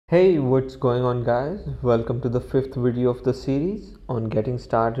Hey, what's going on guys? Welcome to the fifth video of the series on getting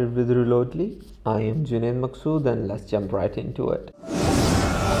started with Reloadly. I am Junaid Maqsood and let's jump right into it.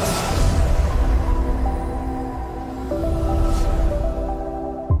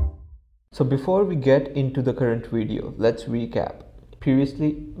 So before we get into the current video, let's recap.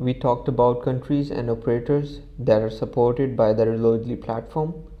 Previously, we talked about countries and operators that are supported by the Reloadly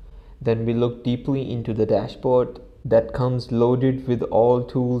platform. Then we looked deeply into the dashboard that comes loaded with all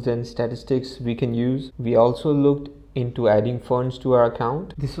tools and statistics we can use. We also looked into adding funds to our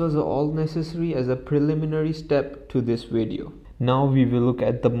account. This was all necessary as a preliminary step to this video. Now we will look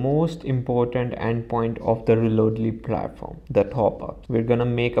at the most important endpoint of the Reloadly platform, the top-up. We're gonna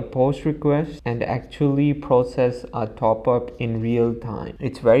make a post request and actually process a top-up in real time.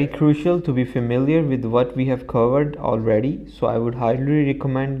 It's very crucial to be familiar with what we have covered already, so I would highly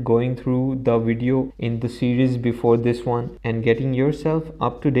recommend going through the video in the series before this one and getting yourself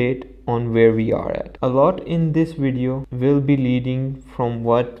up to date on where we are at. A lot in this video will be leading from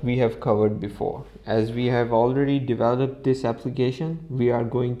what we have covered before. As we have already developed this application, we are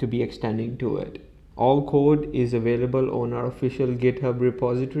going to be extending to it. All code is available on our official GitHub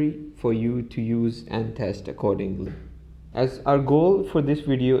repository for you to use and test accordingly. As our goal for this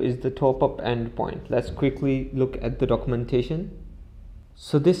video is the top-up endpoint, let's quickly look at the documentation.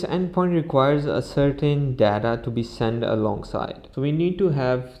 So this endpoint requires a certain data to be sent alongside. So we need to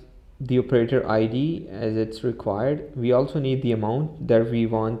have the operator ID as it's required. We also need the amount that we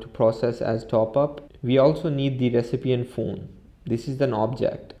want to process as top up. We also need the recipient phone. This is an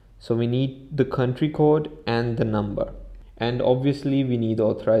object. So we need the country code and the number. And obviously we need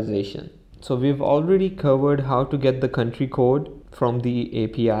authorization. So we've already covered how to get the country code from the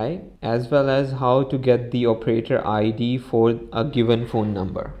API as well as how to get the operator ID for a given phone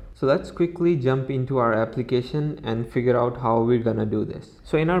number. So let's quickly jump into our application and figure out how we're gonna do this.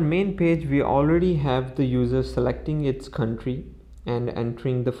 So in our main page, we already have the user selecting its country and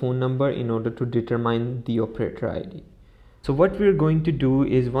entering the phone number in order to determine the operator ID. So what we're going to do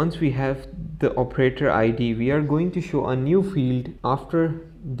is once we have the operator ID, we are going to show a new field after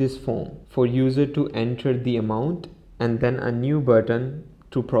this form for user to enter the amount and then a new button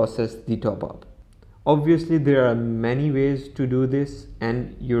to process the top up. Obviously there are many ways to do this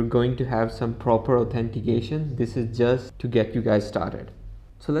and you're going to have some proper authentication. This is just to get you guys started.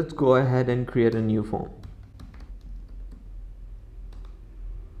 So let's go ahead and create a new form.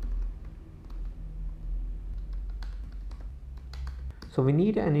 So we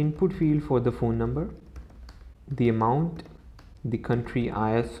need an input field for the phone number, the amount, the country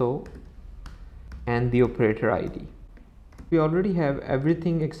ISO, and the operator ID. We already have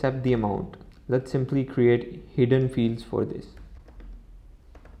everything except the amount. Let's simply create hidden fields for this.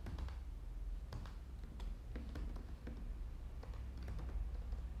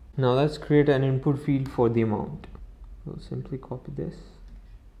 Now let's create an input field for the amount. We'll simply copy this.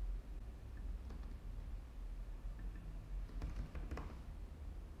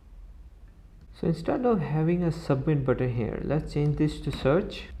 So instead of having a submit button here, let's change this to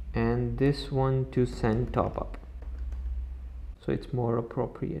search and this one to send top up. So it's more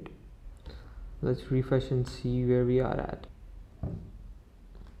appropriate. Let's refresh and see where we are at.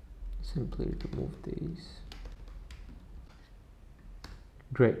 Simply remove these.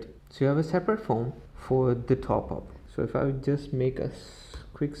 Great. So you have a separate form for the top up. So if I would just make a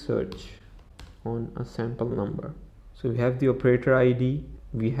quick search on a sample number. So we have the operator ID,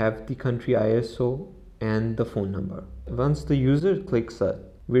 we have the country ISO and the phone number. Once the user clicks it,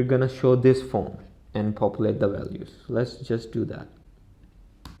 we're gonna show this form and populate the values. So let's just do that.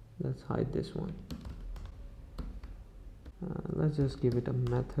 Let's hide this one. Let's just give it a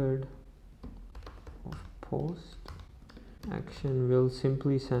method of post. Action will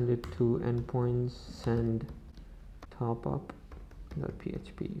simply send it to endpoints send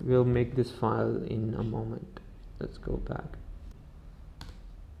topup.php. We'll make this file in a moment. Let's go back.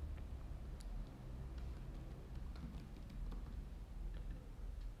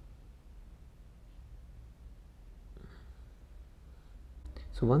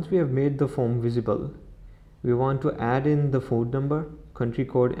 So once we have made the form visible, we want to add in the phone number, country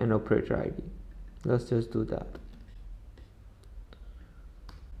code and operator ID. Let's just do that.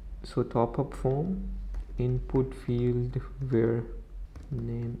 So top up form, input field where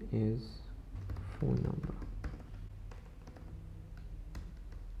name is phone number,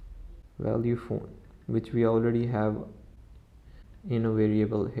 value phone, which we already have in a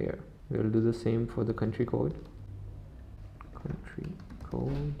variable here. We'll do the same for the country code, country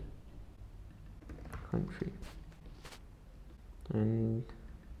and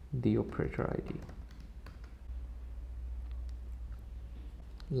the operator ID.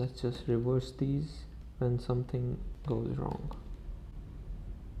 Let's just reverse these when something goes wrong.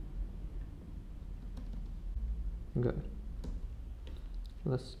 Good.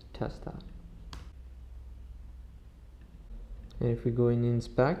 Let's test that. And if we go in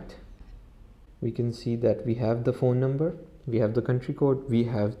inspect, we can see that we have the phone number, we have the country code, we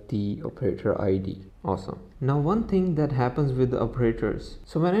have the operator ID. Awesome. Now one thing that happens with the operators,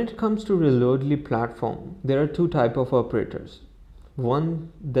 so when it comes to Reloadly platform, there are two types of operators.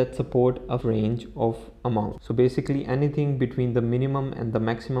 One that support a range of amount, so basically anything between the minimum and the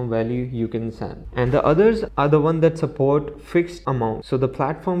maximum value you can send, and the others are the one that support fixed amount. So the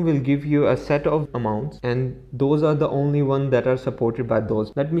platform will give you a set of amounts, and those are the only one that are supported by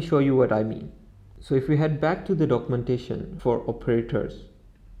those. Let me show you what I mean. So if we head back to the documentation for operators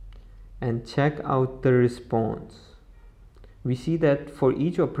and check out the response, we see that for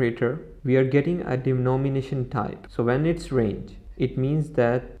each operator we are getting a denomination type. So when it's range, it means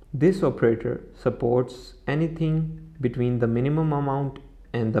that this operator supports anything between the minimum amount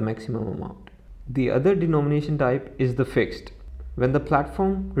and the maximum amount. The other denomination type is the fixed. When the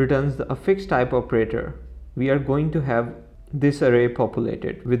platform returns a fixed type operator, we are going to have this array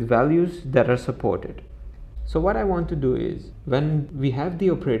populated with values that are supported. So what I want to do is, when we have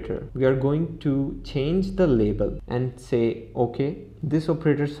the operator, we are going to change the label and say, okay, this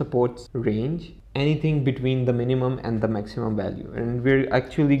operator supports range, anything between the minimum and the maximum value, and we're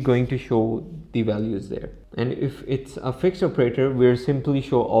actually going to show the values there. And if it's a fixed operator, we'll simply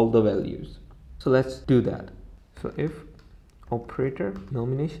show all the values. So let's do that. So if operator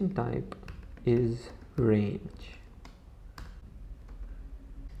nomination type is range,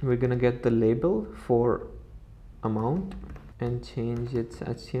 we're gonna get the label for amount and change its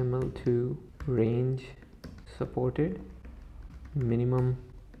HTML to range supported minimum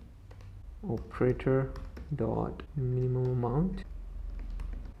operator dot minimum amount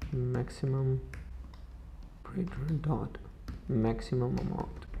maximum operator dot maximum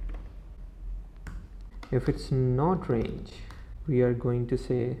amount. If it's not range, we are going to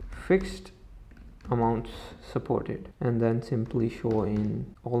say fixed amounts supported and then simply show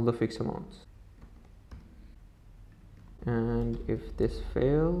in all the fixed amounts. And if this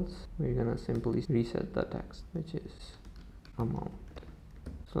fails, we're gonna simply reset the text, which is amount.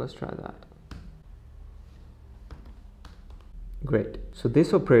 So let's try that. Great. So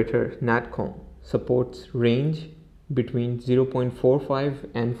this operator natcom supports range between 0.45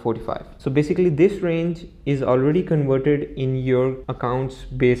 and 45. So basically this range is already converted in your account's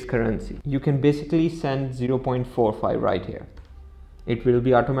base currency. You can basically send 0.45 right here. It will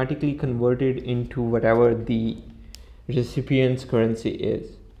be automatically converted into whatever the recipient's currency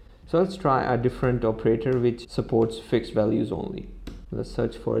is. So let's try a different operator which supports fixed values only. Let's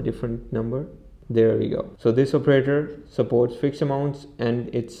search for a different number. There we go. So this operator supports fixed amounts and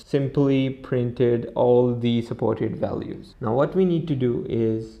it's simply printed all the supported values. Now what we need to do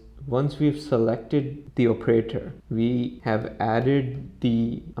is, once we've selected the operator, we have added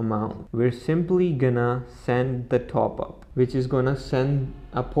the amount, we're simply gonna send the top up, which is gonna send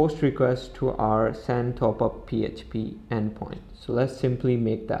a post request to our send top up PHP endpoint. So let's simply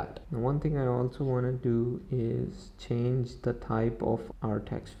make that. Now one thing I also want to do is change the type of our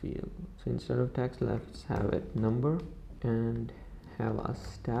text field. So instead of text, let's have it number and have a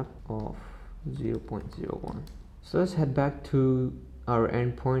step of 0.01. So let's head back to our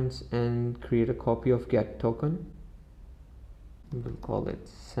endpoints and create a copy of get token. We'll call it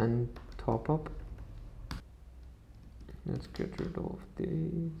send top up. Let's get rid of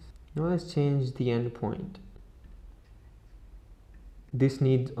these. Now let's change the endpoint. This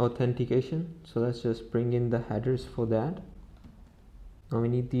needs authentication, so let's just bring in the headers for that. Now we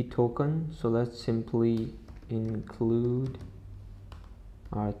need the token, so let's simply include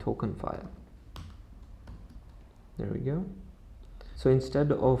our token file. There we go. So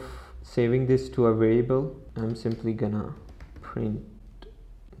instead of saving this to a variable, I'm simply gonna print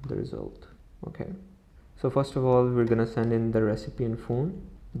the result. Okay. So first of all, we're gonna send in the recipient phone.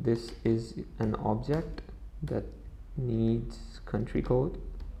 This is an object that needs country code,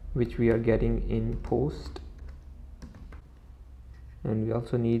 which we are getting in post. And we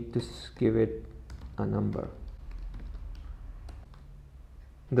also need to give it a number.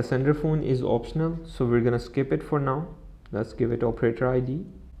 The sender phone is optional, so we're gonna skip it for now. Let's give it operator ID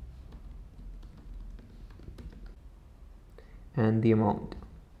and the amount.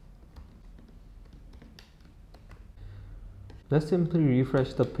 Let's simply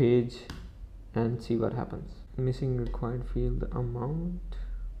refresh the page and see what happens. Missing required field amount.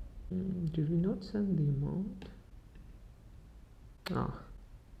 Did we not send the amount?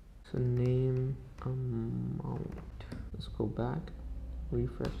 So name amount. Let's go back.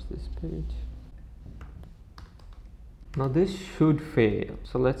 refresh this page. Now this should fail,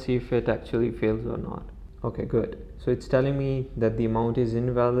 so let's see if it actually fails or not. Okay, good. So it's telling me that the amount is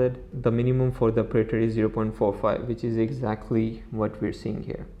invalid. The minimum for the operator is 0.45, which is exactly what we're seeing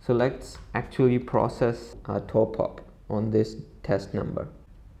here. So let's actually process a top up on this test number.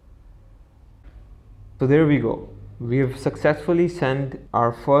 So there we go. We have successfully sent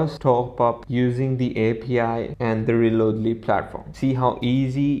our first top up using the API and the Reloadly platform. See how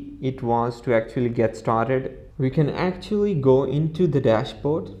easy it was to actually get started. We can actually go into the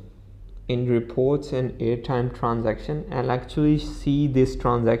dashboard in reports and airtime transaction and actually see this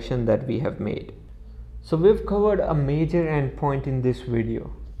transaction that we have made. So we've covered a major endpoint in this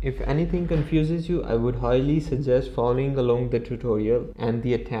video. If anything confuses you, I would highly suggest following along the tutorial and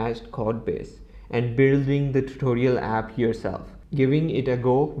the attached code base and building the tutorial app yourself. Giving it a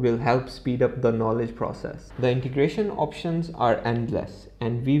go will help speed up the knowledge process. The integration options are endless,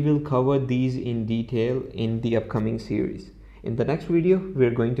 and we will cover these in detail in the upcoming series. In the next video,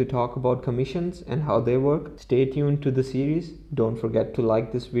 we're going to talk about commissions and how they work. Stay tuned to the series. Don't forget to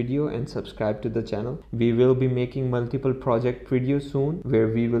like this video and subscribe to the channel. We will be making multiple project videos soon where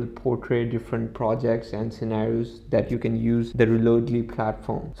we will portray different projects and scenarios that you can use the Reloadly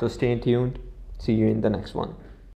platform. So stay tuned. See you in the next one.